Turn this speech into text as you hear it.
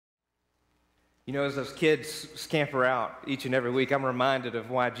You know, as those kids scamper out each and every week, I'm reminded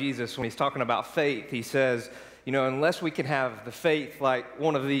of why Jesus, when he's talking about faith, he says, you know, unless we can have the faith like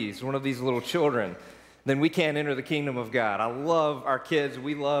one of these little children, then we can't enter the kingdom of God. I love our kids.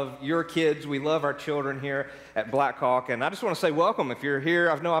 We love your kids. We love our children here at Blackhawk. And I just want to say welcome. If you're here,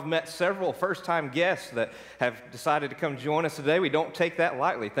 I know I've met several first-time guests that have decided to come join us today. We don't take that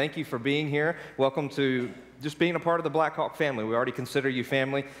lightly. Thank you for being here. Welcome to just being a part of the Blackhawk family. We already consider you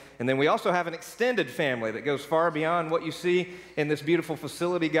family. And then we also have an extended family that goes far beyond what you see in this beautiful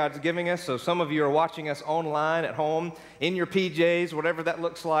facility God's giving us. So some of you are watching us online at home, in your PJs, whatever that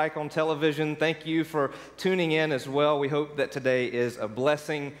looks like on television. Thank you for tuning in as well. We hope that today is a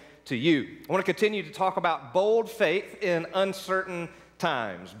blessing to you. I want to continue to talk about bold faith in uncertain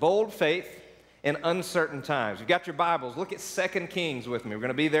times. Bold faith in uncertain times. You've got your Bibles. Look at 2 Kings with me. We're going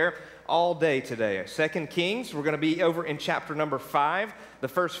to be there all day today. 2 Kings, we're going to be over in chapter number 5, the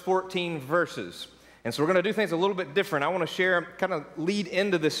first 14 verses. And so we're going to do things a little bit different. I want to share, kind of lead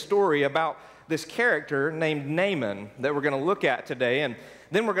into this story about this character named Naaman that we're going to look at today. And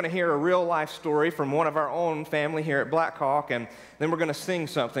then we're going to hear a real life story from one of our own family here at Blackhawk. And then we're going to sing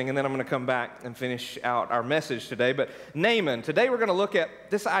something. And then I'm going to come back and finish out our message today. But Naaman, today we're going to look at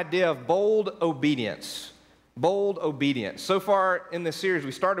this idea of bold obedience. Bold obedience. So far in this series,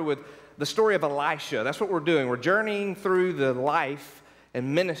 we started with the story of Elisha. That's what we're doing. We're journeying through the life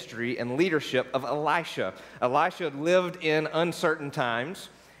and ministry and leadership of Elisha. Elisha lived in uncertain times.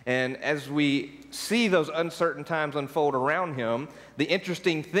 And as we see those uncertain times unfold around him, the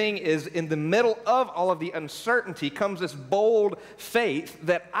interesting thing is in the middle of all of the uncertainty comes this bold faith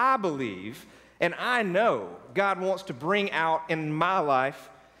that I believe and I know God wants to bring out in my life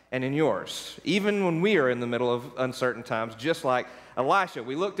and in yours, even when we are in the middle of uncertain times, just like Elisha.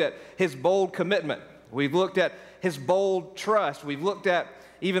 We looked at his bold commitment. We've looked at his bold trust. We've looked at,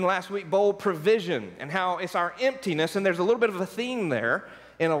 even last week, bold provision and how it's our emptiness, and there's a little bit of a theme there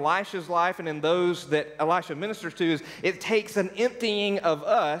in Elisha's life and in those that Elisha ministers to, is it takes an emptying of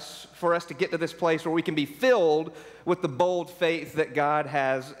us for us to get to this place where we can be filled with the bold faith that God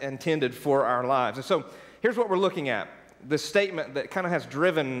has intended for our lives. And so here's what we're looking at. The statement that kind of has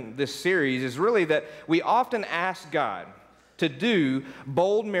driven this series is really that we often ask God to do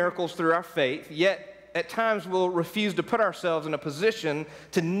bold miracles through our faith, yet at times we'll refuse to put ourselves in a position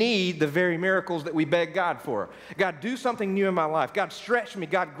to need the very miracles that we beg God for. God, do something new in my life. God, stretch me.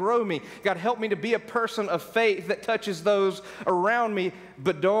 God, grow me. God, help me to be a person of faith that touches those around me,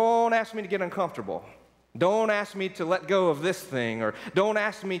 but don't ask me to get uncomfortable. Don't ask me to let go of this thing, or don't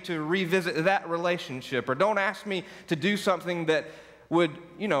ask me to revisit that relationship, or don't ask me to do something that would,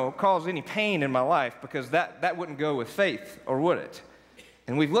 cause any pain in my life, because that wouldn't go with faith, or would it?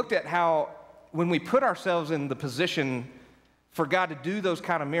 And we've looked at how when we put ourselves in the position for God to do those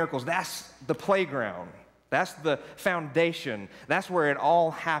kind of miracles, that's the playground. That's the foundation. That's where it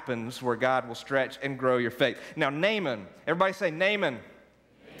all happens, where God will stretch and grow your faith. Now, Naaman, everybody say Naaman.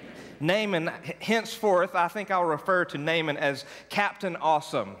 Naaman, henceforth, I think I'll refer to Naaman as Captain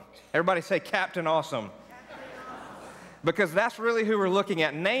Awesome. Everybody say Captain Awesome. Because that's really who we're looking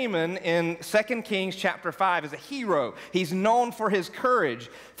at. Naaman in 2 Kings chapter 5 is a hero. He's known for his courage.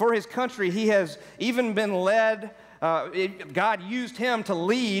 For his country, he has even been led, God used him to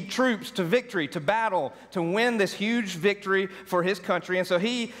lead troops to victory, to battle, to win this huge victory for his country. And so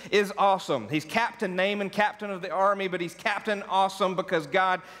he is awesome. He's Captain Naaman, captain of the army, but he's Captain Awesome because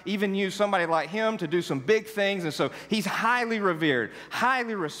God even used somebody like him to do some big things. And so he's highly revered,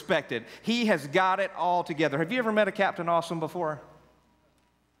 highly respected. He has got it all together. Have you ever met a Captain Awesome before?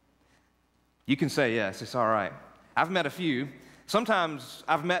 You can say yes, it's all right. I've met a few. Sometimes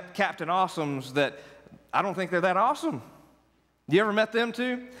I've met Captain Awesomes that I don't think they're that awesome. You ever met them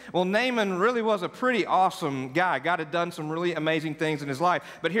too? Well, Naaman really was a pretty awesome guy. God had done some really amazing things in his life.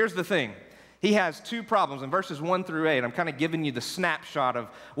 But here's the thing. He has two problems. In verses 1 through 8, I'm kind of giving you the snapshot of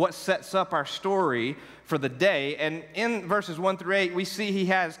what sets up our story for the day. And in verses 1 through 8, we see he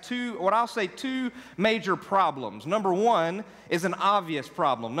has two major problems. Number one is an obvious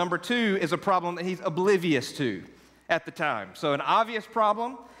problem. Number two is a problem that he's oblivious to at the time. So an obvious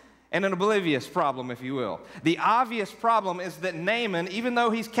problem and an oblivious problem, if you will. The obvious problem is that Naaman, even though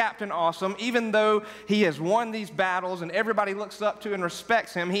he's Captain Awesome, even though he has won these battles and everybody looks up to and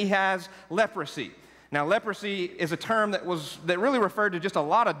respects him, he has leprosy. Now, leprosy is a term that really referred to just a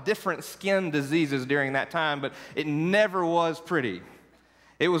lot of different skin diseases during that time, but it never was pretty.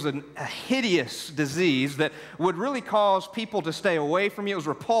 It was a hideous disease that would really cause people to stay away from you. It was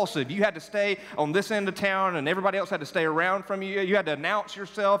repulsive. You had to stay on this end of town, and everybody else had to stay around from you. You had to announce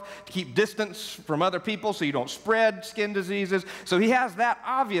yourself to keep distance from other people so you don't spread skin diseases. So he has that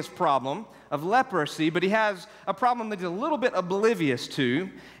obvious problem of leprosy, but he has a problem that he's a little bit oblivious to,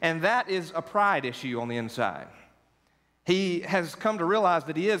 and that is a pride issue on the inside. He has come to realize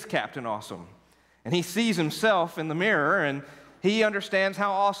that he is Captain Awesome, and he sees himself in the mirror, and he understands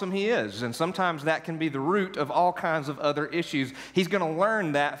how awesome he is, and sometimes that can be the root of all kinds of other issues. He's going to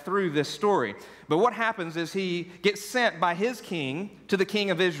learn that through this story. But what happens is he gets sent by his king to the king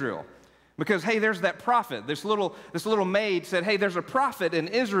of Israel. Because, hey, there's that prophet. This little maid said, hey, there's a prophet in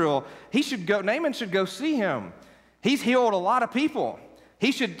Israel. Naaman should go see him. He's healed a lot of people.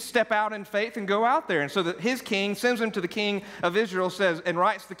 He should step out in faith and go out there. And so his king sends him to the king of Israel, and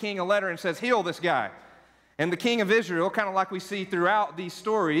writes the king a letter and says, heal this guy. And the king of Israel, kind of like we see throughout these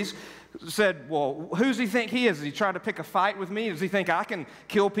stories, said, well, who does he think he is? Is he trying to pick a fight with me? Does he think I can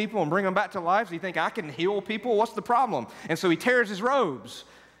kill people and bring them back to life? Does he think I can heal people? What's the problem? And so he tears his robes,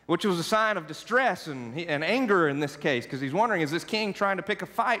 which was a sign of distress and anger in this case, because he's wondering, is this king trying to pick a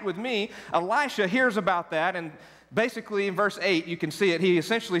fight with me? Elisha hears about that, and basically in verse 8, you can see it. He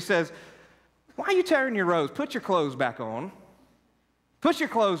essentially says, why are you tearing your robes? Put your clothes back on. Put your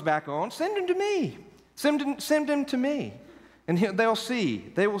clothes back on. Send him to me. Send him to me. And they will see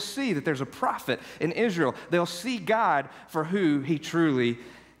that there's a prophet in Israel. They'll see God for who he truly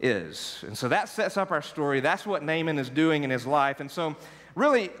is. And so that sets up our story. That's what Naaman is doing in his life. And so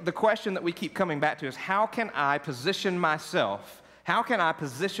really the question that we keep coming back to is, how can I position myself? How can I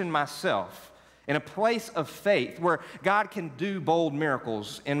position myself in a place of faith where God can do bold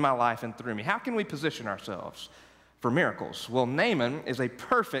miracles in my life and through me? How can we position ourselves for miracles? Well, Naaman is a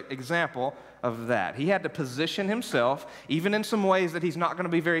perfect example of that. He had to position himself, even in some ways that he's not going to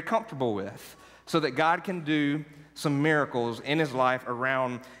be very comfortable with, so that God can do some miracles in his life,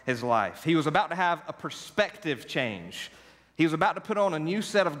 around his life. He was about to have a perspective change. He was about to put on a new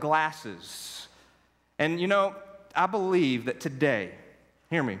set of glasses. And you know, I believe that today,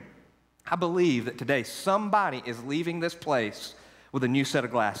 hear me, I believe that today somebody is leaving this place with a new set of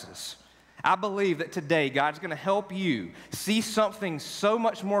glasses. I believe that today God's going to help you see something so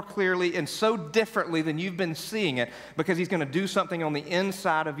much more clearly and so differently than you've been seeing it, because he's going to do something on the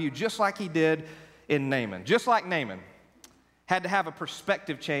inside of you, just like he did in Naaman. Just like Naaman had to have a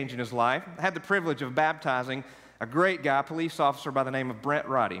perspective change in his life. I had the privilege of baptizing a great guy, police officer by the name of Brent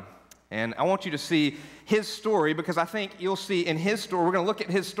Roddy. And I want you to see his story, because I think you'll see in his story, we're going to look at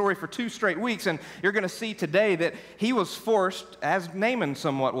his story for 2 straight weeks, and you're going to see today that he was forced, as Naaman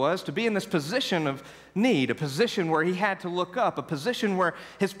somewhat was, to be in this position of need, a position where he had to look up, a position where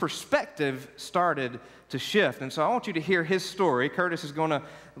his perspective started to shift. And so I want you to hear his story. Curtis is going to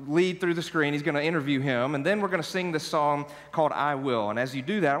lead through the screen. He's going to interview him, and then we're going to sing this song called I Will. And as you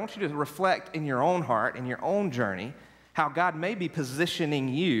do that, I want you to reflect in your own heart, in your own journey, how God may be positioning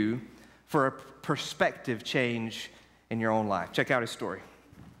you for a perspective change in your own life. Check out his story.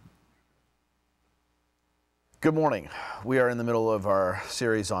 Good morning. We are in the middle of our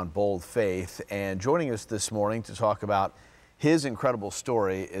series on bold faith, and joining us this morning to talk about his incredible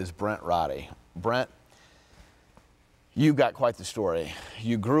story is Brent Roddy. Brent, you've got quite the story.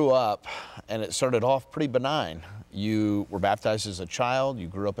 You grew up, and it started off pretty benign. You were baptized as a child. You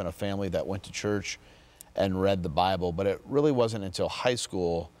grew up in a family that went to church and read the Bible, but it really wasn't until high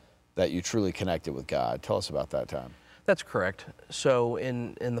school that you truly connected with God. Tell us about that time. That's correct. So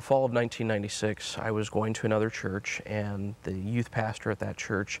in the fall of 1996, I was going to another church, and the youth pastor at that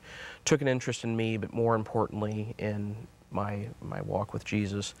church took an interest in me, but more importantly in my walk with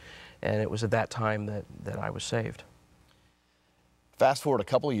Jesus. And it was at that time that I was saved. Fast forward a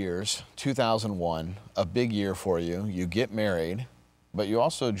couple years, 2001, a big year for you. You get married, but you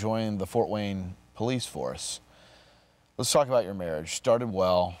also join the Fort Wayne police force. Let's talk about your marriage. Started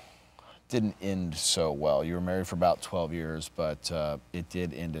well. Didn't end so well. You were married for about 12 years, but it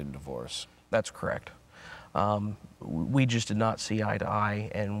did end in divorce. That's correct. We just did not see eye to eye,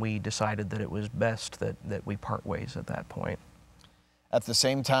 and we decided that it was best that we part ways at that point. At the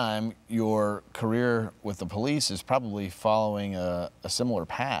same time, your career with the police is probably following a similar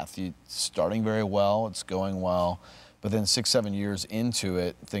path. You're starting very well, it's going well, but then 6-7 years into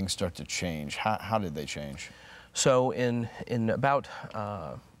it, things start to change. How did they change? So in about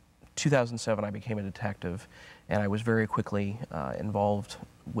 2007, I became a detective, and I was very quickly involved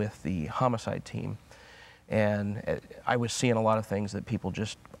with the homicide team. And I was seeing a lot of things that people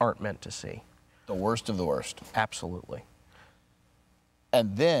just aren't meant to see. The worst of the worst. Absolutely.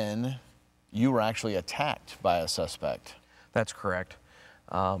 And then you were actually attacked by a suspect. That's correct.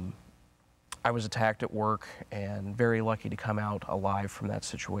 I was attacked at work and very lucky to come out alive from that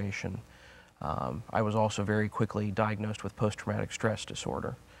situation. I was also very quickly diagnosed with post-traumatic stress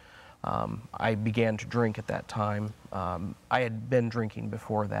disorder. I began to drink at that time. I had been drinking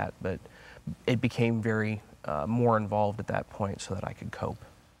before that, but it became very more involved at that point so that I could cope.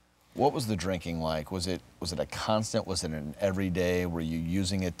 What was the drinking like? Was it a constant? Was it an everyday? Were you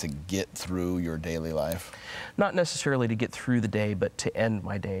using it to get through your daily life? Not necessarily to get through the day, but to end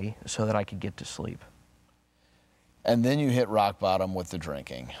my day so that I could get to sleep. And then you hit rock bottom with the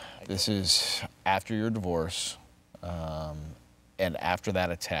drinking. This is after your divorce and after that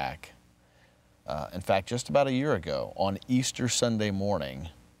attack. In fact, just about a year ago, on Easter Sunday morning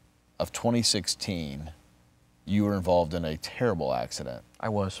of 2016, you were involved in a terrible accident. I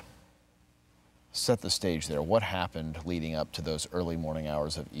was. Set the stage there. What happened leading up to those early morning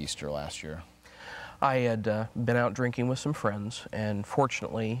hours of Easter last year? I had been out drinking with some friends, and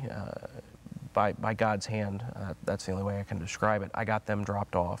fortunately, by God's hand, that's the only way I can describe it, I got them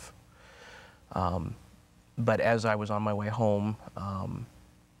dropped off. But as I was on my way home,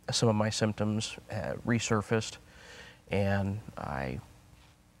 some of my symptoms resurfaced, and I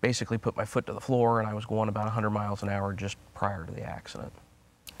basically put my foot to the floor, and I was going about 100 miles an hour just prior to the accident.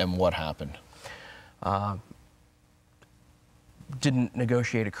 And what happened? Didn't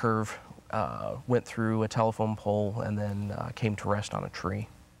negotiate a curve, went through a telephone pole, and then came to rest on a tree.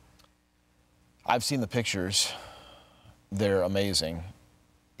 I've seen the pictures. They're amazing.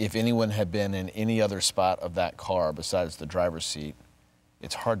 If anyone had been in any other spot of that car besides the driver's seat,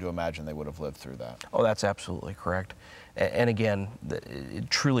 it's hard to imagine they would have lived through that. Oh, that's absolutely correct. And again,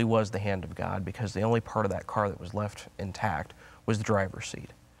 it truly was the hand of God, because the only part of that car that was left intact was the driver's seat.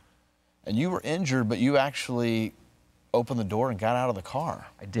 And you were injured, but you actually opened the door and got out of the car.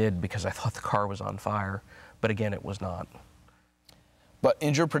 I did, because I thought the car was on fire, but again, it was not. But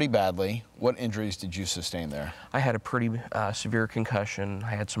injured pretty badly. What injuries did you sustain there? I had a pretty severe concussion.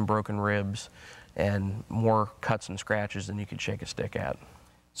 I had some broken ribs and more cuts and scratches than you could shake a stick at.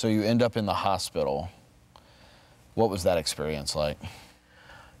 So you end up in the hospital. What was that experience like?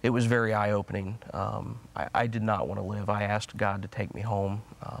 It was very eye-opening. I did not want to live. I asked God to take me home,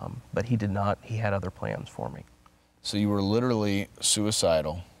 but He did not. He had other plans for me. So you were literally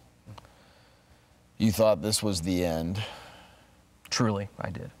suicidal. You thought this was the end. Truly,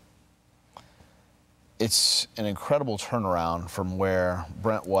 I did. It's an incredible turnaround from where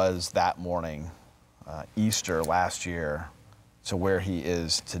Brent was that morning, Easter last year, to where he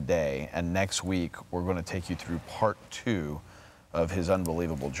is today. And next week, we're going to take you through part 2 of his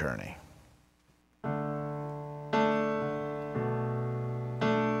unbelievable journey.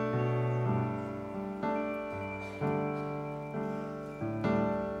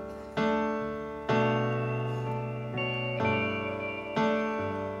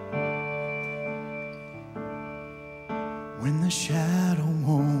 When the shadow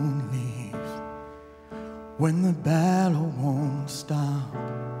won't leave, when the battle won't stop,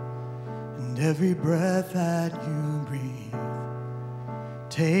 and every breath that you breathe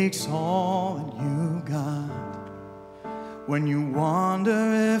takes all that you got. When you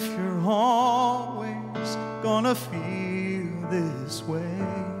wonder if you're always gonna feel this way,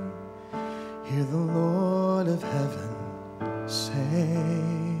 hear the Lord of heaven say,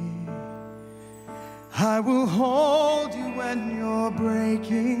 I will hold you when you're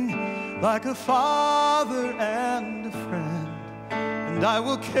breaking, like a father and a friend, and I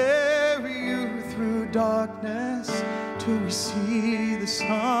will carry you through darkness till we see the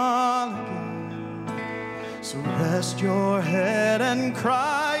sun again. So rest your head and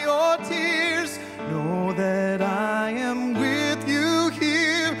cry your tears. Know that I am with you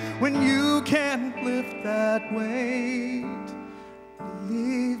here when you can't lift that weight.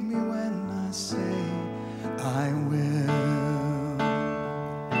 Believe me when I say I will.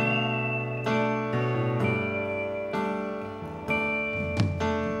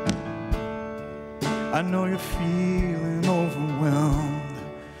 I know you're feeling overwhelmed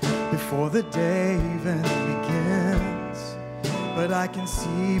before the day even begins, but I can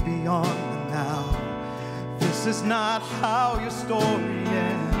see beyond the now. This is not how your story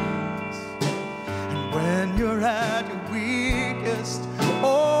ends. And when you're at your weakest,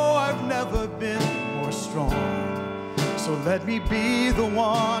 oh, I've never been more strong. So let me be the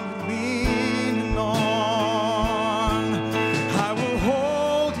one you're leaning on. I will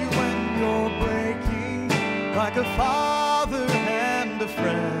hold you when you're breaking, like a father and a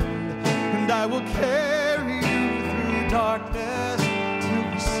friend, and I will carry you through darkness till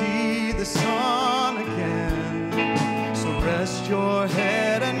we see the sun again. So rest your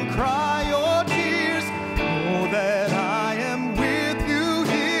head and cry your tears. Know that I am with you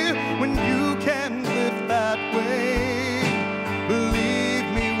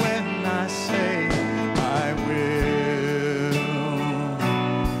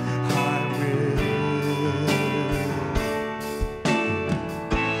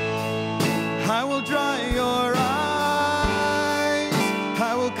I will dry your eyes.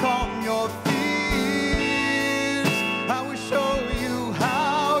 I will calm your fears. I will show you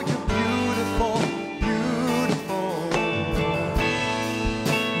how you're beautiful, beautiful.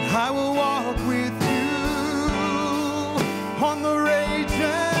 I will walk with you on the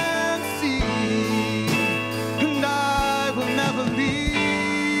raging sea, and I will never leave.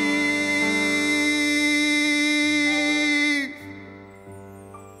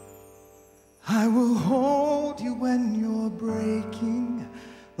 I will hold you when you're breaking,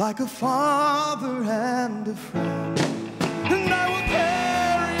 like a father and a friend. And I will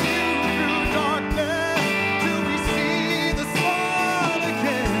carry you through darkness till we see the sun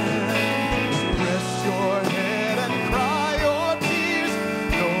again. So rest your head and cry your tears.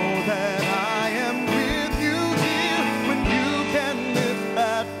 Know that I am with you here when you can lift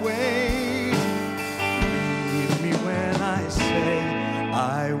that weight. Believe me when I say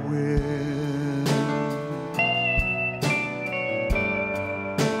I will.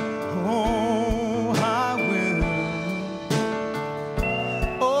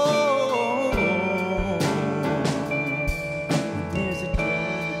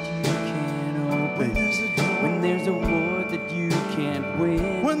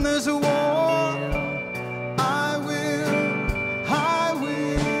 When there's a war I will, I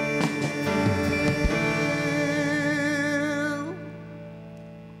will.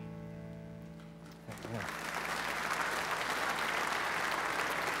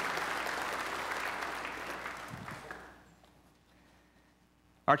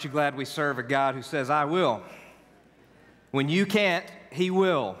 Aren't you glad we serve a God who says, I will? When you can't, He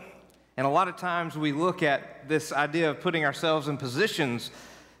will. And a lot of times we look at this idea of putting ourselves in positions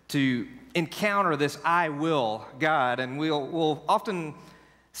to encounter this I will God, and we'll often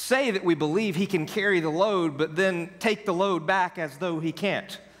say that we believe He can carry the load, but then take the load back as though He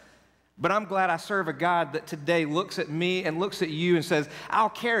can't. But I'm glad I serve a God that today looks at me and looks at you and says, I'll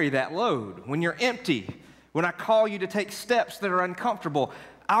carry that load. When you're empty, when I call you to take steps that are uncomfortable,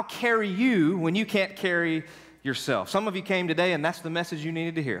 I'll carry you when you can't carry yourself. Some of you came today and that's the message you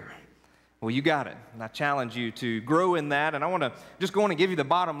needed to hear. Well, you got it, and I challenge you to grow in that, and I want to just go on and give you the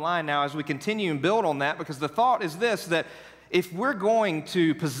bottom line now as we continue and build on that, because the thought is this, that if we're going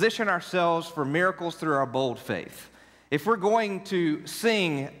to position ourselves for miracles through our bold faith, if we're going to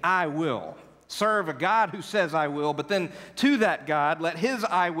sing, I will, serve a God who says I will, but then to that God, let His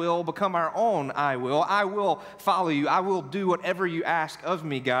I will become our own I will follow you, I will do whatever you ask of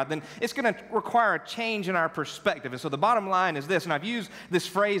me, God, then it's going to require a change in our perspective. And so the bottom line is this, and I've used this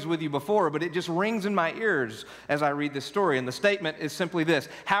phrase with you before, but it just rings in my ears as I read this story, and the statement is simply this: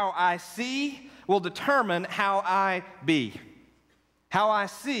 how I see will determine how I be. How I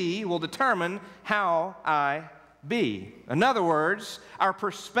see will determine how I be. In other words, our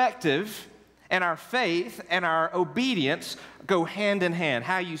perspective and our faith and our obedience go hand in hand.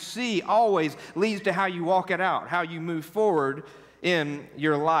 How you see always leads to how you walk it out, how you move forward in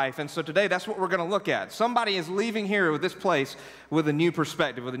your life. And so today, that's what we're going to look at. Somebody is leaving here with this place with a new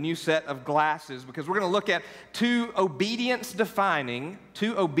perspective, with a new set of glasses, because we're going to look at two obedience-defining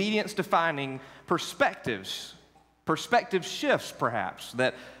perspectives, perspective shifts, perhaps,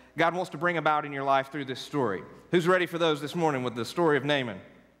 that God wants to bring about in your life through this story. Who's ready for those this morning with the story of Naaman?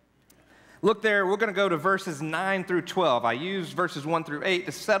 Look there, we're going to go to verses 9 through 12. I used verses 1 through 8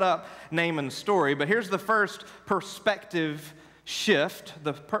 to set up Naaman's story, but here's the first perspective shift,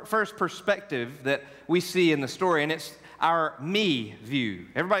 the first perspective that we see in the story, and it's our me view.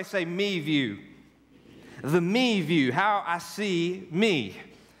 Everybody say me view. The me view, how I see me.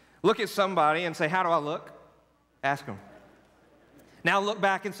 Look at somebody and say, how do I look? Ask them. Now look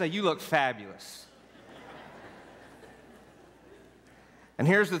back and say, you look fabulous. And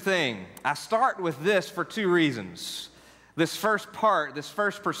here's the thing, I start with this for two reasons. This first part, this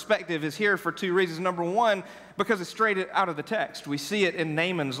first perspective is here for two reasons. Number one, because it's straight out of the text. We see it in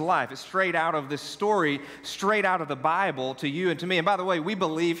Naaman's life. It's straight out of this story, straight out of the Bible to you and to me. And by the way, we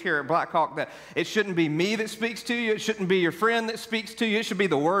believe here at Blackhawk that it shouldn't be me that speaks to you. It shouldn't be your friend that speaks to you. It should be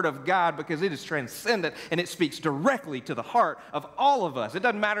the Word of God, because it is transcendent and it speaks directly to the heart of all of us. It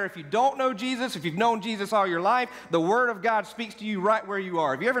doesn't matter if you don't know Jesus, if you've known Jesus all your life, the Word of God speaks to you right where you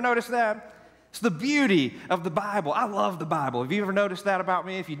are. Have you ever noticed that? It's the beauty of the Bible. I love the Bible. Have you ever noticed that about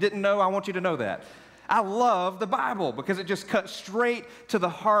me? If you didn't know, I want you to know that. I love the Bible because it just cuts straight to the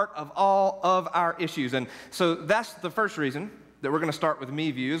heart of all of our issues. And so that's the first reason that we're going to start with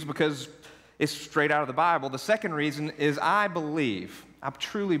me views, because it's straight out of the Bible. The second reason is I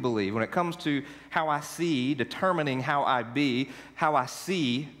truly believe, when it comes to how I see, determining how I be, how I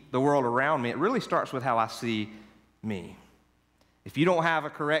see the world around me, it really starts with how I see me. If you don't have a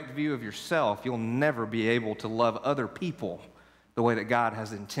correct view of yourself, you'll never be able to love other people the way that God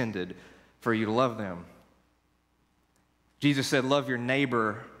has intended for you to love them. Jesus said, love your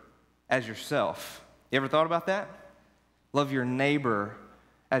neighbor as yourself. You ever thought about that? Love your neighbor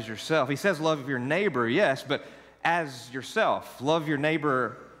as yourself. He says love your neighbor, yes, but as yourself. Love your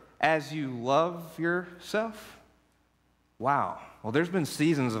neighbor as you love yourself. Wow. Well, there's been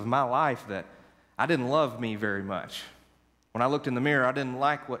seasons of my life that I didn't love me very much. When I looked in the mirror, I didn't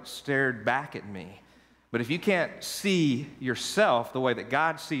like what stared back at me. But if you can't see yourself the way that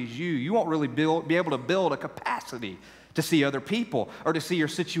God sees you, you won't really be able to build a capacity to see other people or to see your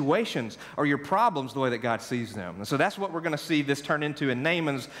situations or your problems the way that God sees them. And so that's what we're going to see this turn into in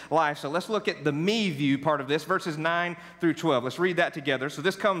Naaman's life. So let's look at the me view part of this, verses 9 through 12. Let's read that together. So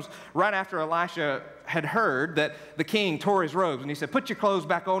this comes right after Elisha had heard that the king tore his robes, and he said, put your clothes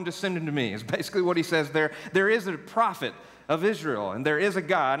back on, just send them to me, is basically what he says there. There is a prophet of Israel, and there is a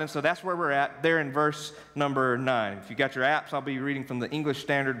God, and so that's where we're at there in verse number 9. If you got your apps, I'll be reading from the English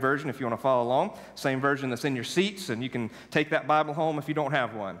Standard Version if you want to follow along. Same version that's in your seats, and you can take that Bible home if you don't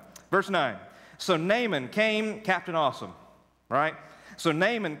have one. Verse 9, so Naaman came, Captain Awesome, right? So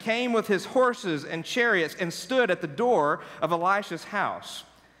Naaman came with his horses and chariots and stood at the door of Elisha's house.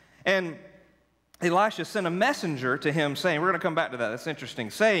 And Elisha sent a messenger to him saying, we're going to come back to that, that's interesting,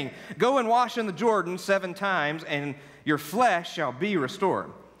 saying, go and wash in the Jordan 7 times, and your flesh shall be restored,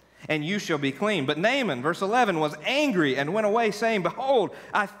 and you shall be clean. But Naaman, verse 11, was angry and went away, saying, behold,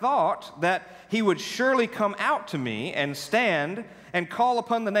 I thought that he would surely come out to me and stand and call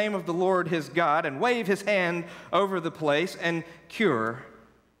upon the name of the Lord his God and wave his hand over the place and cure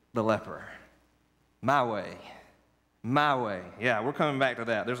the leper. My way. My way. Yeah, we're coming back to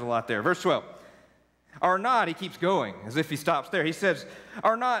that. There's a lot there. Verse 12. Are not, he keeps going as if he stops there. He says,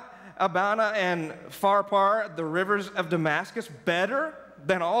 are not Abana and Pharpar, the rivers of Damascus, better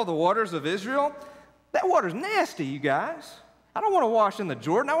than all the waters of Israel? That water's nasty, you guys. I don't want to wash in the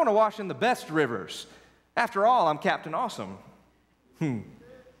Jordan. I want to wash in the best rivers. After all, I'm Captain Awesome.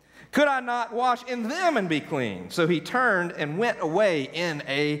 Could I not wash in them and be clean? So he turned and went away in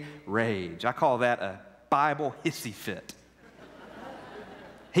a rage. I call that a Bible hissy fit.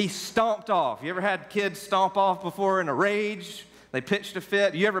 He stomped off. You ever had kids stomp off before in a rage? They pitched a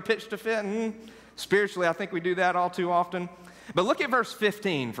fit. You ever pitched a fit? Spiritually, I think we do that all too often. But look at verse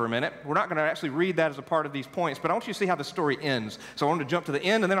 15 for a minute. We're not going to actually read that as a part of these points, but I want you to see how the story ends. So I want to jump to the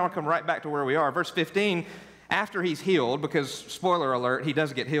end, and then I'll come right back to where we are. Verse 15, after he's healed, because spoiler alert, he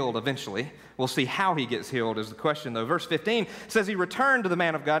does get healed eventually. We'll see how he gets healed is the question, though. Verse 15 says he returned to the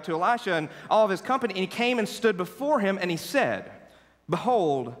man of God, to Elisha and all of his company, and he came and stood before him, and he said,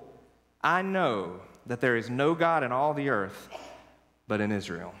 behold, I know that there is no God in all the earth but in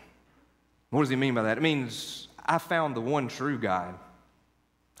Israel. What does he mean by that? It means I found the one true God.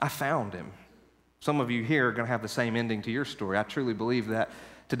 I found him. Some of you here are going to have the same ending to your story. I truly believe that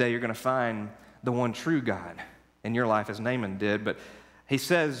today you're going to find the one true God in your life as Naaman did. But he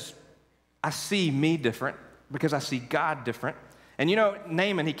says, I see me different because I see God different. And you know,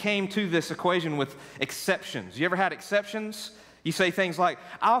 Naaman, he came to this equation with exceptions. You ever had exceptions? You say things like,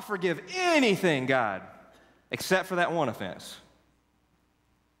 I'll forgive anything, God, except for that one offense.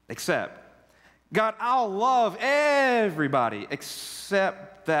 Except. God, I'll love everybody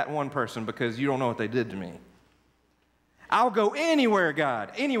except that one person because you don't know what they did to me. I'll go anywhere,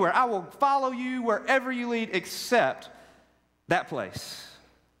 God, anywhere. I will follow you wherever you lead except that place.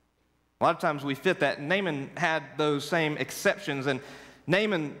 A lot of times we fit that. Naaman had those same exceptions, and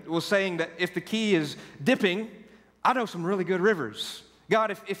Naaman was saying that if the key is dipping, I know some really good rivers.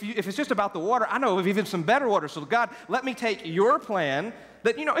 God, if it's just about the water, I know of even some better water. So God, let me take your plan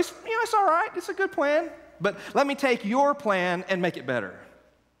that, it's all right. It's a good plan. But let me take your plan and make it better.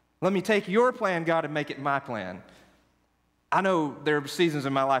 Let me take your plan, God, and make it my plan. I know there are seasons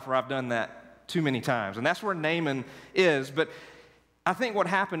in my life where I've done that too many times. And that's where Naaman is. But I think what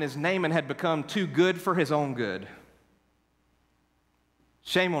happened is Naaman had become too good for his own good.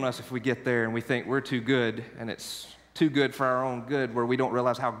 Shame on us if we get there and we think we're too good and it's too good for our own good, where we don't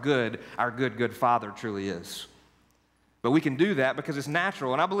realize how good our good Father truly is. But we can do that because it's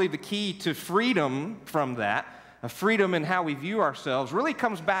natural. And I believe the key to freedom from that, a freedom in how we view ourselves, really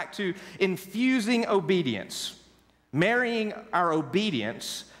comes back to infusing obedience, marrying our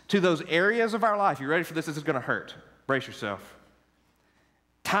obedience to those areas of our life. You ready for this? This is going to hurt. Brace yourself.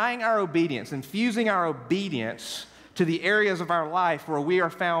 Tying our obedience, infusing our obedience to the areas of our life where we are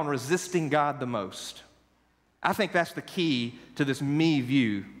found resisting God the most. I think that's the key to this me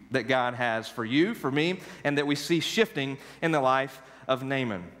view that God has for you, for me, and that we see shifting in the life of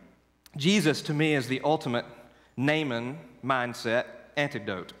Naaman. Jesus, to me, is the ultimate Naaman mindset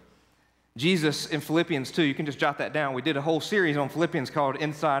antidote. Jesus in Philippians 2, you can just jot that down. We did a whole series on Philippians called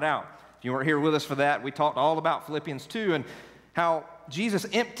Inside Out. If you weren't here with us for that, we talked all about Philippians 2 and how Jesus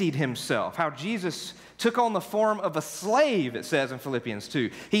emptied himself, how Jesus took on the form of a slave, it says in Philippians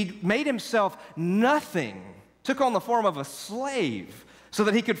 2. He made himself nothing, took on the form of a slave so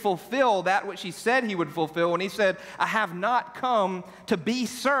that he could fulfill that which he said he would fulfill when he said, I have not come to be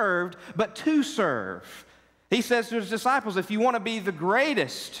served, but to serve. He says to his disciples, if you want to be the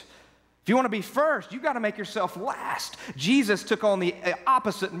greatest, if you want to be first, you've got to make yourself last. Jesus took on the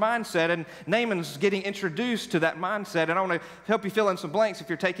opposite mindset, and Naaman's getting introduced to that mindset. And I want to help you fill in some blanks if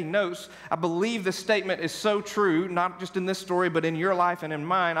you're taking notes. I believe this statement is so true, not just in this story, but in your life and in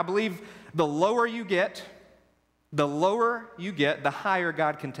mine. I believe the lower you get, the higher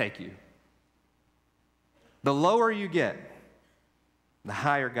God can take you. The lower you get, the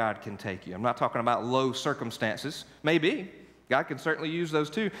higher God can take you. I'm not talking about low circumstances. Maybe. God can certainly use those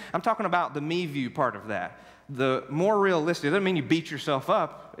too. I'm talking about the me view part of that. The more realistic, it doesn't mean you beat yourself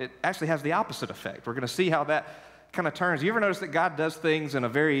up. It actually has the opposite effect. We're going to see how that kind of turns. You ever notice that God does things in a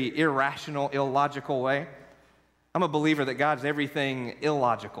very irrational, illogical way? I'm a believer that God's everything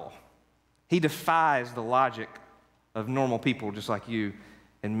illogical. He defies the logic of normal people just like you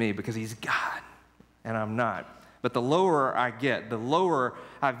and me because he's God and I'm not. But the lower I get, the lower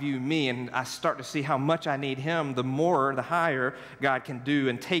I view me and I start to see how much I need him, the higher God can do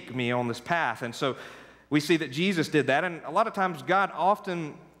and take me on this path. And so we see that Jesus did that. And a lot of times God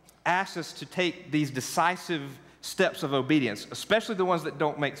often asks us to take these decisive steps of obedience, especially the ones that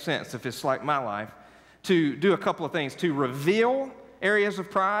don't make sense, if it's like my life, to do a couple of things, to reveal areas of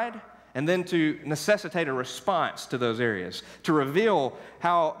pride and then to necessitate a response to those areas, to reveal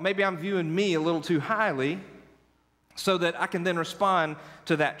how maybe I'm viewing me a little too highly so that I can then respond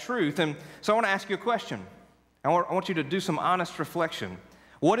to that truth. And so I want to ask you a question. I want you to do some honest reflection.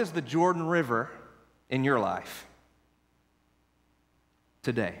 What is the Jordan River in your life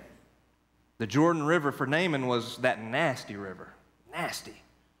today? The Jordan River for Naaman was that nasty river. Nasty.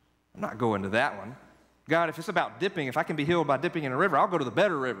 I'm not going to that one. God, if it's about dipping, if I can be healed by dipping in a river, I'll go to the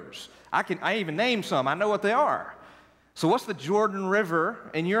better rivers. I even name some. I know what they are. So what's the Jordan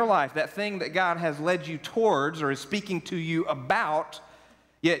River in your life, that thing that God has led you towards or is speaking to you about,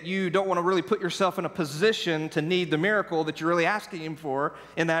 yet you don't want to really put yourself in a position to need the miracle that you're really asking him for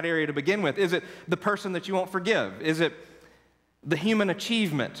in that area to begin with? Is it the person that you won't forgive? Is it the human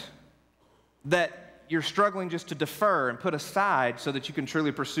achievement that you're struggling just to defer and put aside so that you can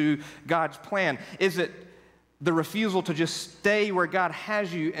truly pursue God's plan? Is it the refusal to just stay where God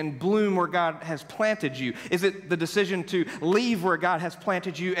has you and bloom where God has planted you? Is it the decision to leave where God has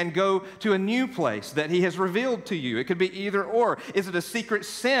planted you and go to a new place that he has revealed to you? It could be either or. Is it a secret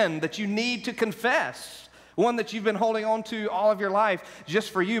sin that you need to confess? One that you've been holding on to all of your life just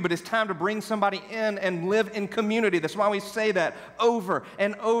for you, but it's time to bring somebody in and live in community. That's why we say that over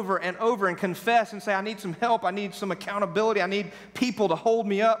and over and over and confess and say, I need some help. I need some accountability. I need people to hold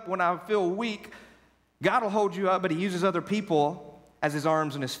me up when I feel weak. God will hold you up, but he uses other people as his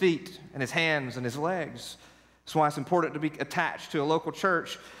arms and his feet and his hands and his legs. That's why it's important to be attached to a local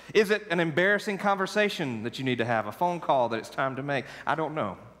church. Is it an embarrassing conversation that you need to have, a phone call that it's time to make? I don't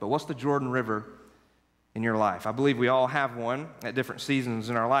know. But what's the Jordan River in your life? I believe we all have one at different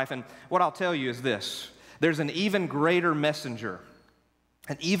seasons in our life. And what I'll tell you is this. There's an even greater messenger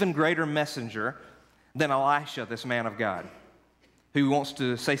than Elisha, this man of God, who wants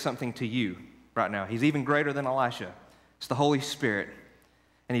to say something to you right now. He's even greater than Elisha. It's the Holy Spirit.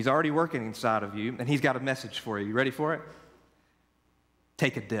 And he's already working inside of you, and he's got a message for you. You ready for it?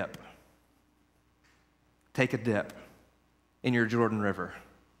 Take a dip. Take a dip in your Jordan River.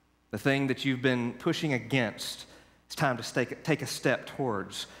 The thing that you've been pushing against, it's time to take a step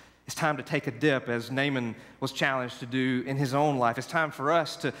towards. It's time to take a dip, as Naaman was challenged to do in his own life. It's time for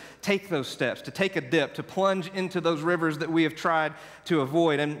us to take those steps, to take a dip, to plunge into those rivers that we have tried to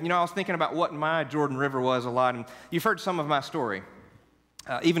avoid. And, I was thinking about what my Jordan River was a lot. And you've heard some of my story.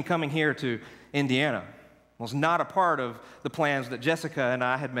 Even coming here to Indiana was not a part of the plans that Jessica and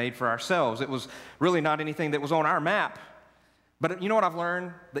I had made for ourselves. It was really not anything that was on our map. But you know what I've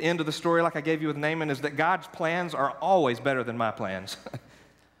learned? The end of the story, like I gave you with Naaman, is that God's plans are always better than my plans.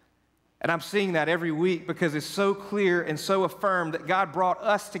 And I'm seeing that every week because it's so clear and so affirmed that God brought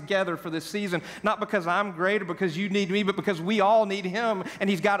us together for this season, not because I'm great or because you need me, but because we all need him, and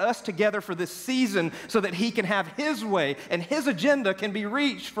he's got us together for this season so that he can have his way and his agenda can be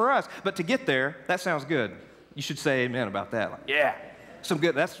reached for us. But to get there, that sounds good. You should say amen about that. Like, yeah,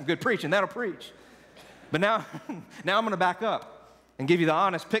 that's some good preaching. That'll preach. But now I'm going to back up. and give you the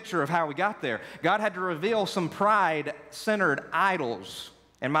honest picture of how we got there. God had to reveal some pride-centered idols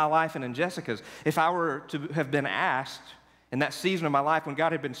in my life and in Jessica's. If I were to have been asked in that season of my life when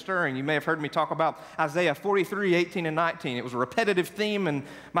God had been stirring, you may have heard me talk about Isaiah 43, 18 and 19. It was a repetitive theme in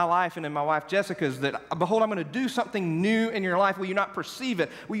my life and in my wife Jessica's that, behold, I'm going to do something new in your life. Will you not perceive it?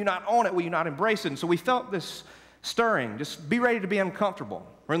 Will you not own it? Will you not embrace it? And so we felt this stirring. Just be ready to be uncomfortable.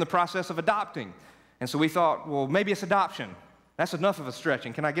 We're in the process of adopting. And so we thought, well, maybe it's adoption. That's enough of a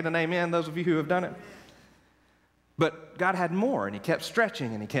stretching. Can I get an amen, those of you who have done it? But God had more, and he kept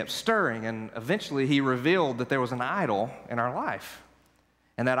stretching, and he kept stirring, and eventually he revealed that there was an idol in our life.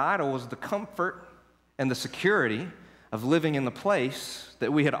 And that idol was the comfort and the security of living in the place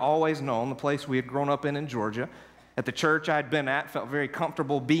that we had always known, the place we had grown up in Georgia, at the church I'd been at, felt very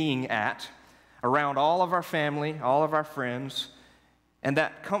comfortable being at, around all of our family, all of our friends. And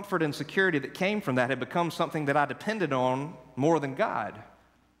that comfort and security that came from that had become something that I depended on more than God.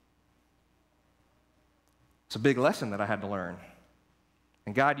 It's a big lesson that I had to learn.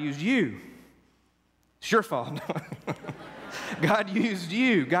 And God used you. It's your fault. God used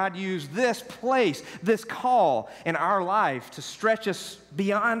you. God used this place, this call in our life to stretch us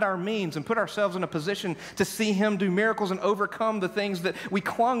beyond our means and put ourselves in a position to see him do miracles and overcome the things that we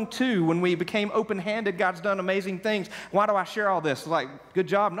clung to when we became open-handed. God's done amazing things. Why do I share all this? Like, good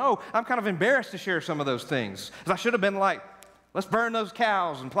job? No, I'm kind of embarrassed to share some of those things. Because I should have been like, let's burn those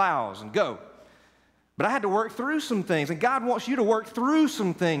cows and plows and go. But I had to work through some things, and God wants you to work through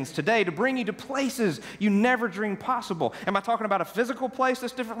some things today to bring you to places you never dreamed possible. Am I talking about a physical place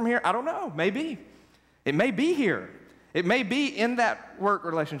that's different from here? I don't know. Maybe. It may be here. It may be in that work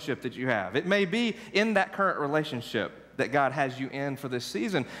relationship that you have. It may be in that current relationship that God has you in for this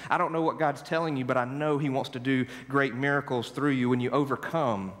season. I don't know what God's telling you, but I know he wants to do great miracles through you when you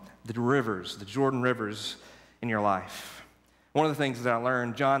overcome the rivers, the Jordan rivers in your life. One of the things that I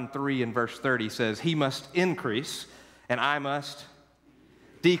learned, John 3 and verse 30 says, he must increase and I must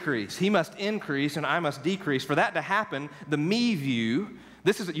decrease. He must increase and I must decrease. For that to happen, the me view,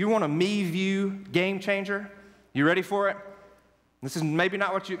 you want a me view game changer? You ready for it? This is maybe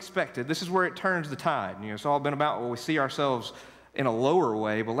not what you expected. This is where it turns the tide. It's all been about, well, we see ourselves in a lower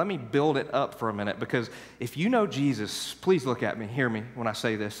way, but let me build it up for a minute, because if you know Jesus, please look at me, hear me when I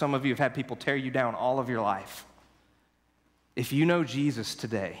say this. Some of you have had people tear you down all of your life. If you know Jesus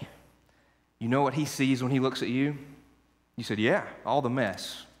today, you know what he sees when he looks at you? You said, yeah, all the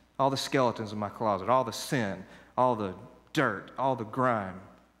mess, all the skeletons in my closet, all the sin, all the dirt, all the grime,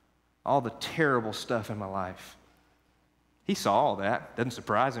 all the terrible stuff in my life. He saw all that. Doesn't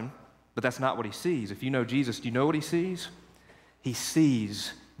surprise him, but that's not what he sees. If you know Jesus, do you know what he sees? He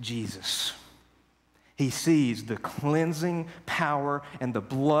sees Jesus. He sees the cleansing power and the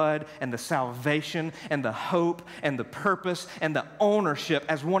blood and the salvation and the hope and the purpose and the ownership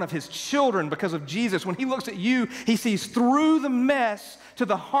as one of his children because of Jesus. When he looks at you, he sees through the mess to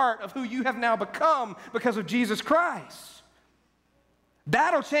the heart of who you have now become because of Jesus Christ.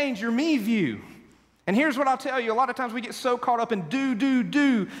 That'll change your me view. And here's what I'll tell you. A lot of times we get so caught up in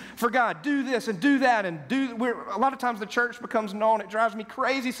do for God. Do this and do that. And a lot of times the church becomes known. It drives me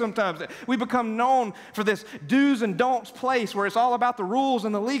crazy sometimes that we become known for this do's and don'ts place where it's all about the rules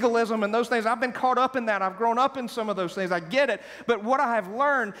and the legalism and those things. I've been caught up in that. I've grown up in some of those things. I get it. But what I have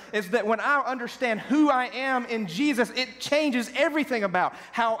learned is that when I understand who I am in Jesus, it changes everything about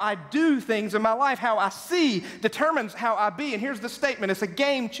how I do things in my life. How I see determines how I be. And here's the statement. It's a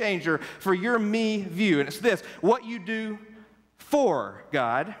game changer for your me view. And it's this: what you do for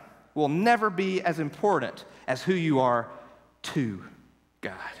God will never be as important as who you are to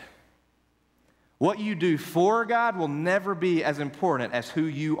God. What you do for God will never be as important as who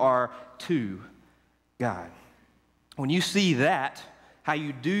you are to God. When you see that, how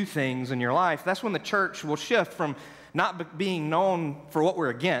you do things in your life, that's when the church will shift from not being known for what we're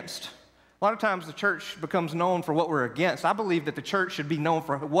against. A lot of times the church becomes known for what we're against. I believe that the church should be known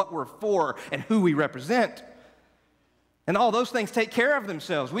for what we're for and who we represent. And all those things take care of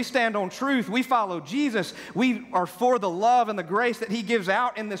themselves. We stand on truth. We follow Jesus. We are for the love and the grace that he gives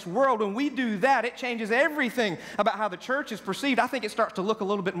out in this world. When we do that, it changes everything about how the church is perceived. I think it starts to look a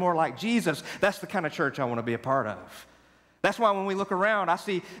little bit more like Jesus. That's the kind of church I want to be a part of. That's why when we look around, I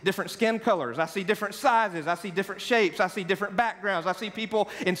see different skin colors. I see different sizes. I see different shapes. I see different backgrounds. I see people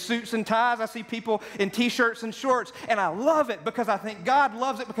in suits and ties. I see people in T-shirts and shorts. And I love it because I think God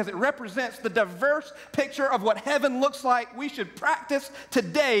loves it because it represents the diverse picture of what heaven looks like. We should practice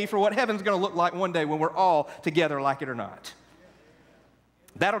today for what heaven's going to look like one day when we're all together, like it or not.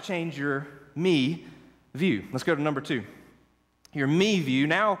 That'll change your me view. Let's go to number 2. Your me view.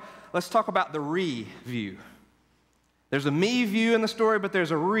 Now let's talk about the re view. There's a me view in the story, but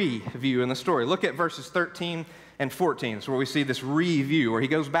there's a re view in the story. Look at verses 13 and 14. It's where we see this re view, where he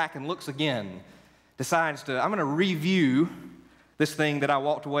goes back and looks again, decides to, I'm going to review this thing that I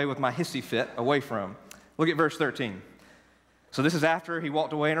walked away with my hissy fit away from. Look at verse 13. So this is after he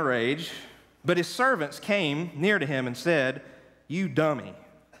walked away in a rage, but his servants came near to him and said, "You dummy."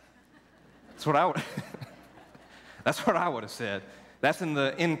 That's what I would That's what I would have said. That's in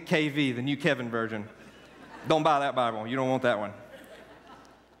the NKV, the New Kevin version. Don't buy that Bible. You don't want that one.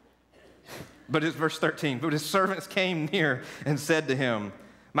 But it's verse 13. But his servants came near and said to him,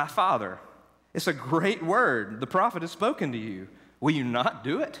 "My father, it's a great word the prophet has spoken to you. Will you not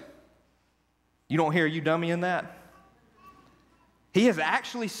do it?" You don't hear "you dummy" in that? He has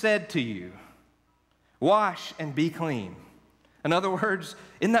actually said to you, "Wash and be clean." In other words,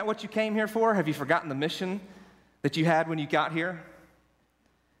 isn't that what you came here for? Have you forgotten the mission that you had when you got here?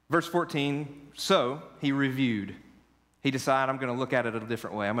 Verse 14, so he reviewed. He decided, I'm going to look at it a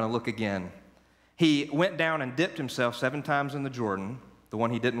different way. I'm going to look again. He went down and dipped himself 7 times in the Jordan, the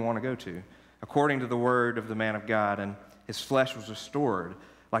one he didn't want to go to, according to the word of the man of God, and his flesh was restored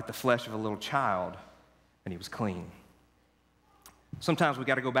like the flesh of a little child, and he was clean. Sometimes we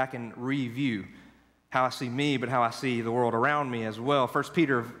got to go back and review how I see me, but how I see the world around me as well. 1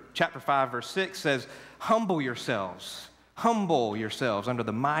 Peter chapter 5, verse 6 says, humble yourselves under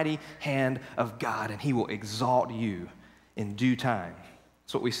the mighty hand of God, and he will exalt you in due time.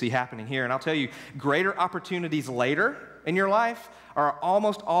 That's what we see happening here. And I'll tell you, greater opportunities later in your life are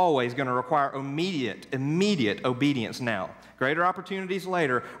almost always going to require immediate obedience now. Greater opportunities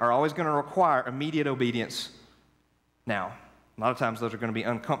later are always going to require immediate obedience now. A lot of times those are going to be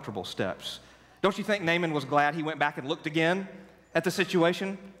uncomfortable steps. Don't you think Naaman was glad he went back and looked again at the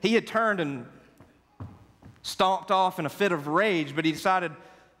situation? He had turned and stomped off in a fit of rage, but he decided,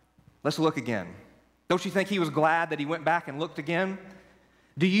 let's look again. Don't you think he was glad that he went back and looked again?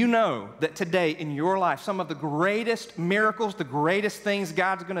 Do you know that today in your life, some of the greatest miracles, the greatest things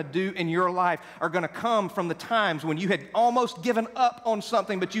God's going to do in your life are going to come from the times when you had almost given up on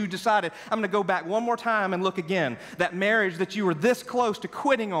something, but you decided, I'm going to go back one more time and look again. That marriage that you were this close to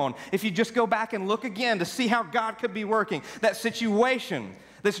quitting on, if you just go back and look again to see how God could be working. That situation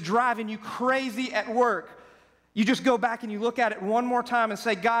that's driving you crazy at work, you just go back and you look at it one more time and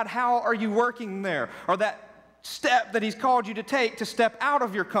say, God, how are you working there? Or that step that he's called you to take to step out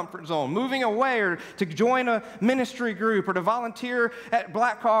of your comfort zone, moving away, or to join a ministry group, or to volunteer at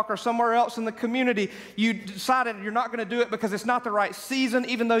Blackhawk or somewhere else in the community. You decided you're not going to do it because it's not the right season,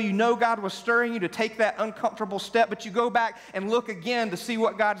 even though you know God was stirring you to take that uncomfortable step, but you go back and look again to see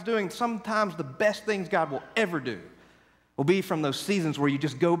what God's doing. Sometimes the best things God will ever do will be from those seasons where you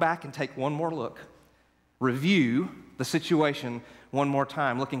just go back and take one more look, review the situation one more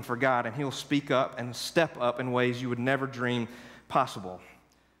time, looking for God, and he'll speak up and step up in ways you would never dream possible.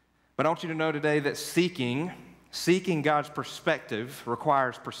 But I want you to know today that seeking God's perspective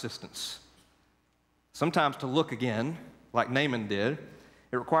requires persistence. Sometimes to look again, like Naaman did,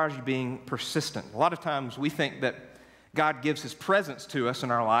 it requires you being persistent. A lot of times we think that God gives his presence to us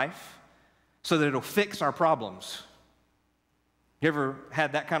in our life so that it'll fix our problems. You ever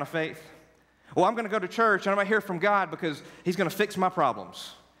had that kind of faith? Well, I'm going to go to church and I'm going to hear from God because he's going to fix my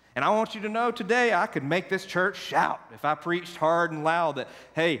problems. And I want you to know today I could make this church shout if I preached hard and loud that,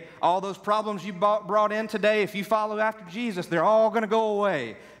 hey, all those problems you brought in today, if you follow after Jesus, they're all going to go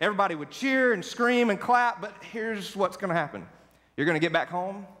away. Everybody would cheer and scream and clap, but here's what's going to happen. You're going to get back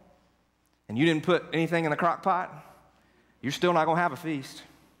home and you didn't put anything in the crock pot. You're still not going to have a feast.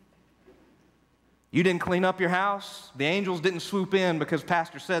 You didn't clean up your house. The angels didn't swoop in because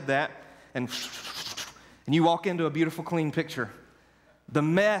Pastor said that. And you walk into a beautiful, clean picture. The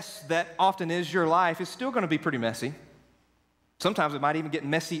mess that often is your life is still going to be pretty messy. Sometimes it might even get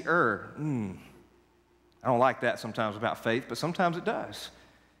messier. I don't like that sometimes about faith, but sometimes it does.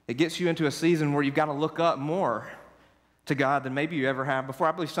 It gets you into a season where you've got to look up more to God than maybe you ever have before.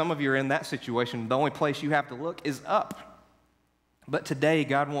 I believe some of you are in that situation. The only place you have to look is up. But today,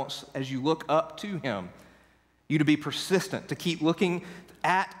 God wants, as you look up to him, you to be persistent, to keep looking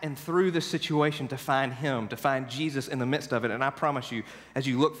at and through this situation to find him, to find Jesus in the midst of it. And I promise you, as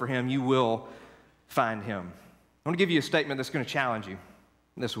you look for him, you will find him. I want to give you a statement that's going to challenge you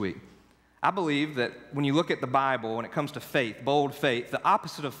this week. I believe that when you look at the Bible, when it comes to faith, bold faith, the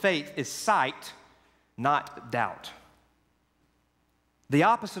opposite of faith is sight, not doubt. The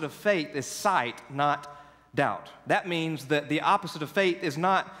opposite of faith is sight, not doubt. That means that the opposite of faith is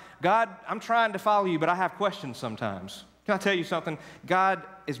not, God, I'm trying to follow you, but I have questions sometimes. Can I tell you something? God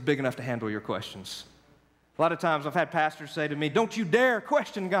is big enough to handle your questions. A lot of times I've had pastors say to me, don't you dare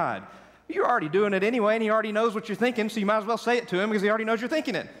question God. You're already doing it anyway, and he already knows what you're thinking, so you might as well say it to him because he already knows you're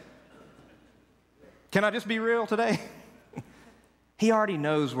thinking it. Can I just be real today? He already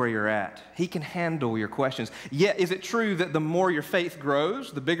knows where you're at. He can handle your questions. Yet, is it true that the more your faith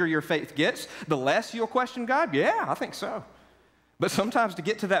grows, the bigger your faith gets, the less you'll question God? Yeah, I think so. But sometimes to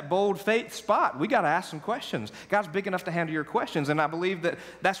get to that bold faith spot, we got to ask some questions. God's big enough to handle your questions, and I believe that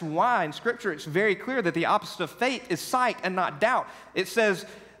that's why in Scripture it's very clear that the opposite of faith is sight and not doubt. It says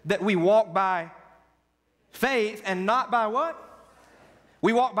that we walk by faith and not by what?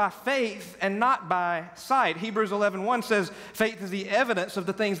 We walk by faith and not by sight. Hebrews 11:1 says, faith is the evidence of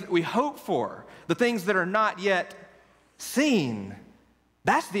the things that we hope for, the things that are not yet seen.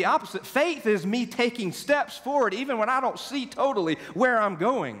 That's the opposite. Faith is me taking steps forward even when I don't see totally where I'm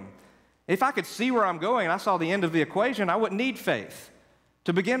going. If I could see where I'm going and I saw the end of the equation, I wouldn't need faith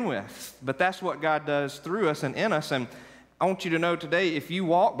to begin with. But that's what God does through us and in us. And I want you to know today, if you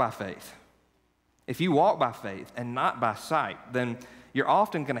walk by faith and not by sight, then you're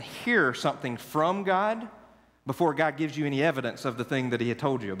often going to hear something from God before God gives you any evidence of the thing that he had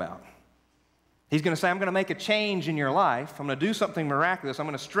told you about. He's going to say, I'm going to make a change in your life. I'm going to do something miraculous. I'm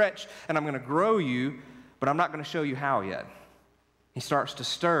going to stretch and I'm going to grow you, but I'm not going to show you how yet. He starts to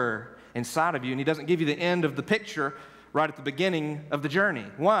stir inside of you, and he doesn't give you the end of the picture right at the beginning of the journey.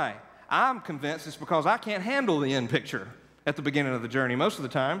 Why? I'm convinced it's because I can't handle the end picture at the beginning of the journey most of the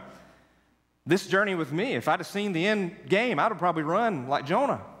time. This journey with me, if I'd have seen the end game, I'd have probably run like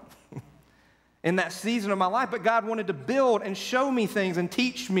Jonah in that season of my life. But God wanted to build and show me things and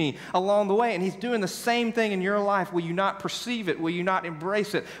teach me along the way. And he's doing the same thing in your life. Will you not perceive it? Will you not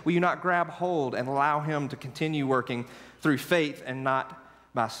embrace it? Will you not grab hold and allow him to continue working through faith and not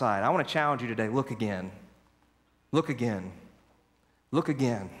by sight? I want to challenge you today. Look again. Look again. Look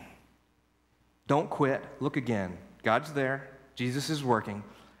again. Don't quit. Look again. God's there. Jesus is working.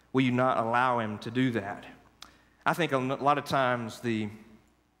 Will you not allow him to do that? I think a lot of times the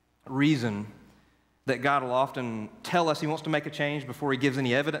reason that God will often tell us he wants to make a change before he gives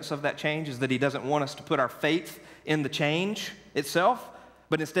any evidence of that change is that he doesn't want us to put our faith in the change itself,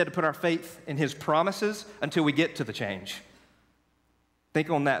 but instead to put our faith in his promises until we get to the change. Think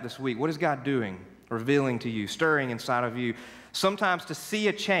on that this week. What is God doing, revealing to you, stirring inside of you? Sometimes to see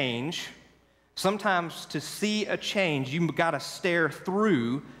a change, you've got to stare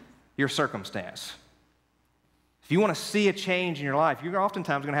through your circumstance. If you want to see a change in your life, you're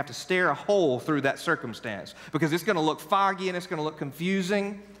oftentimes going to have to stare a hole through that circumstance because it's going to look foggy and it's going to look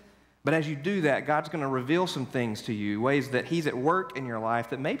confusing. But as you do that, God's going to reveal some things to you, ways that he's at work in your life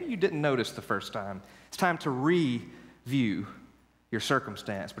that maybe you didn't notice the first time. It's time to review your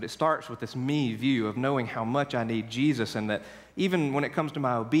circumstance, but it starts with this me view of knowing how much I need Jesus, and that even when it comes to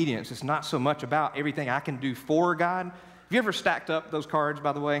my obedience, it's not so much about everything I can do for God. Have you ever stacked up those cards,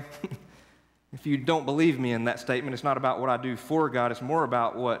 by the way? If you don't believe me in that statement, it's not about what I do for God, it's more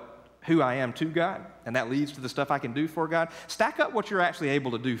about who I am to God, and that leads to the stuff I can do for God. Stack up what you're actually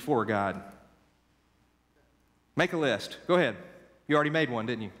able to do for God. Make a list. Go ahead. You already made one,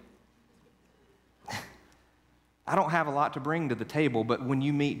 didn't you? I don't have a lot to bring to the table, but when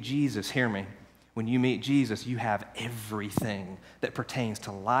you meet Jesus, hear me, when you meet Jesus, you have everything that pertains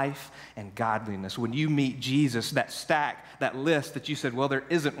to life and godliness. When you meet Jesus, that stack, that list that you said, well, there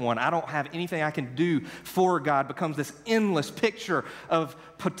isn't one, I don't have anything I can do for God, becomes this endless picture of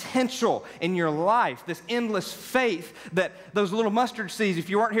potential in your life, this endless faith that those little mustard seeds, if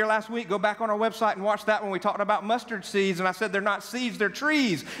you weren't here last week, go back on our website and watch that when we talked about mustard seeds, and I said they're not seeds, they're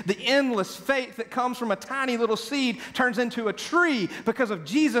trees. The endless faith that comes from a tiny little seed turns into a tree because of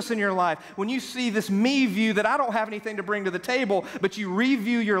Jesus in your life. When you see this me view that I don't have anything to bring to the table, but you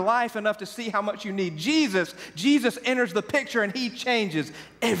review your life enough to see how much you need Jesus, Jesus enters the picture and he changes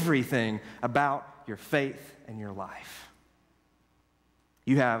everything about your faith and your life.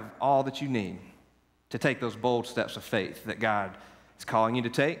 You have all that you need to take those bold steps of faith that God is calling you to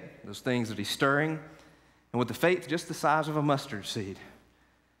take, those things that he's stirring. And with the faith just the size of a mustard seed,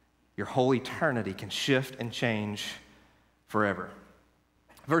 your whole eternity can shift and change forever.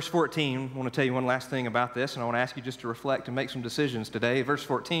 Verse 14, I want to tell you one last thing about this, and I want to ask you just to reflect and make some decisions today. Verse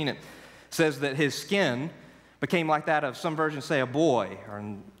 14, it says that his skin became like that of, some versions say, a boy, or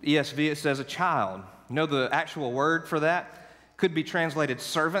in ESV it says a child. You know the actual word for that? Could be translated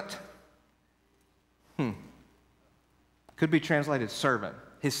servant. Could be translated servant.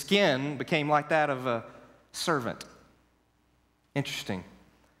 His skin became like that of a servant. Interesting.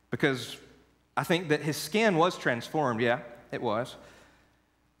 Because I think that his skin was transformed. Yeah, it was.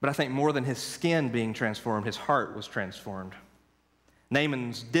 But I think more than his skin being transformed, his heart was transformed.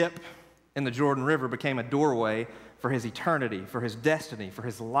 Naaman's dip in the Jordan River became a doorway for his eternity, for his destiny, for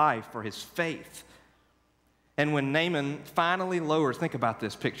his life, for his faith. And when Naaman finally lowers, think about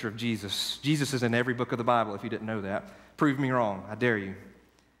this picture of Jesus. Jesus is in every book of the Bible, if you didn't know that. Prove me wrong, I dare you.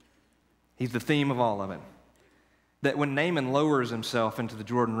 He's the theme of all of it. That when Naaman lowers himself into the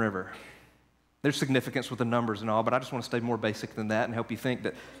Jordan River, there's significance with the numbers and all, but I just want to stay more basic than that and help you think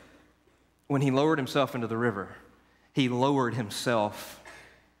that when he lowered himself into the river, he lowered himself,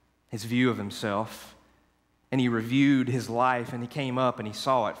 his view of himself, and he reviewed his life, and he came up and he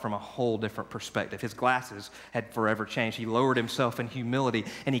saw it from a whole different perspective. His glasses had forever changed. He lowered himself in humility,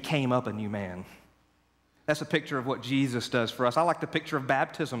 and he came up a new man. That's a picture of what Jesus does for us. I like the picture of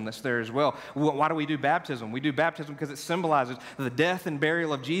baptism that's there as well. Why do we do baptism? We do baptism because it symbolizes the death and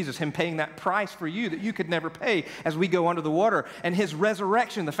burial of Jesus, him paying that price for you that you could never pay as we go under the water, and his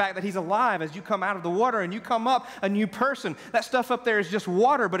resurrection, the fact that he's alive as you come out of the water and you come up a new person. That stuff up there is just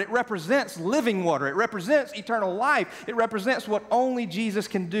water, but it represents living water. It represents eternal life. It represents what only Jesus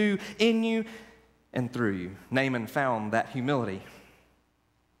can do in you and through you. Naaman found that humility.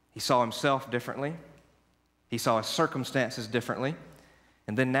 He saw himself differently. He saw his circumstances differently,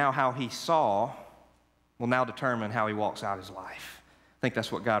 and then now how he saw will now determine how he walks out his life. I think that's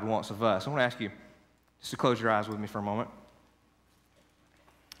what God wants of us. I want to ask you just to close your eyes with me for a moment.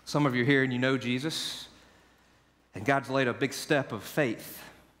 Some of you are here and you know Jesus, and God's laid a big step of faith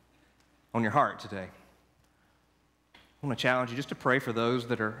on your heart today. I want to challenge you just to pray for those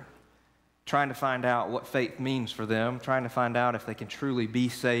that are trying to find out what faith means for them, trying to find out if they can truly be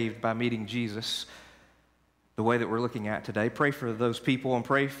saved by meeting Jesus the way that we're looking at today. Pray for those people and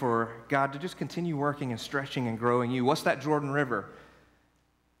pray for God to just continue working and stretching and growing you. What's that Jordan River?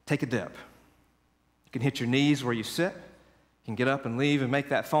 Take a dip. You can hit your knees where you sit. You can get up and leave and make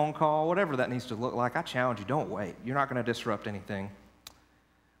that phone call, whatever that needs to look like. I challenge you, don't wait. You're not going to disrupt anything.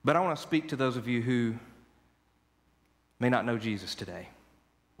 But I want to speak to those of you who may not know Jesus today.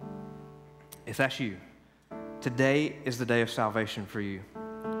 If that's you, today is the day of salvation for you.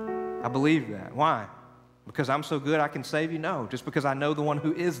 I believe that. Why? Because I'm so good I can save you? No, just because I know the one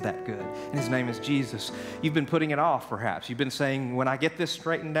who is that good, and his name is Jesus. You've been putting it off, perhaps. You've been saying, when I get this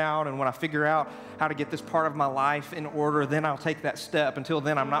straightened out and when I figure out how to get this part of my life in order, then I'll take that step. Until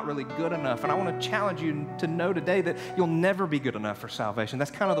then, I'm not really good enough. And I want to challenge you to know today that you'll never be good enough for salvation.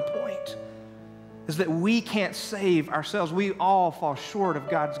 That's kind of the point, is that we can't save ourselves. We all fall short of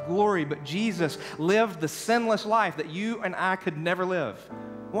God's glory, but Jesus lived the sinless life that you and I could never live.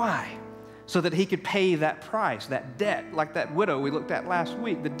 Why? So that he could pay that price, that debt, like that widow we looked at last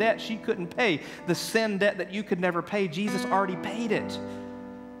week. The debt she couldn't pay, the sin debt that you could never pay, Jesus already paid it.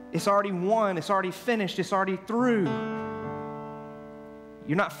 It's already won, it's already finished, it's already through.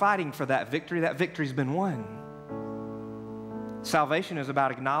 You're not fighting for that victory's been won. Salvation is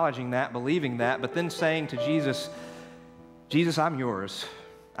about acknowledging that, believing that, but then saying to Jesus, Jesus, I'm yours.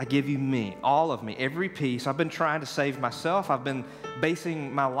 I give you me, all of me, every piece. I've been trying to save myself. I've been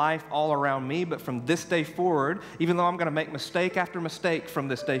basing my life all around me, but from this day forward, even though I'm going to make mistake after mistake from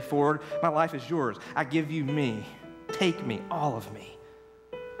this day forward, my life is yours. I give you me. Take me, all of me.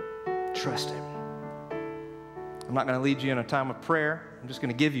 Trust him. I'm not going to lead you in a time of prayer. I'm just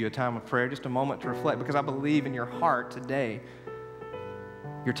going to give you a time of prayer, just a moment to reflect, because I believe in your heart today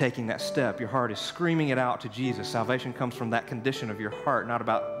you're taking that step. Your heart is screaming it out to Jesus. Salvation comes from that condition of your heart, not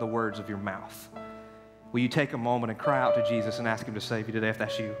about the words of your mouth. Will you take a moment and cry out to Jesus and ask him to save you today? If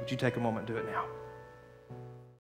that's you, would you take a moment and do it now?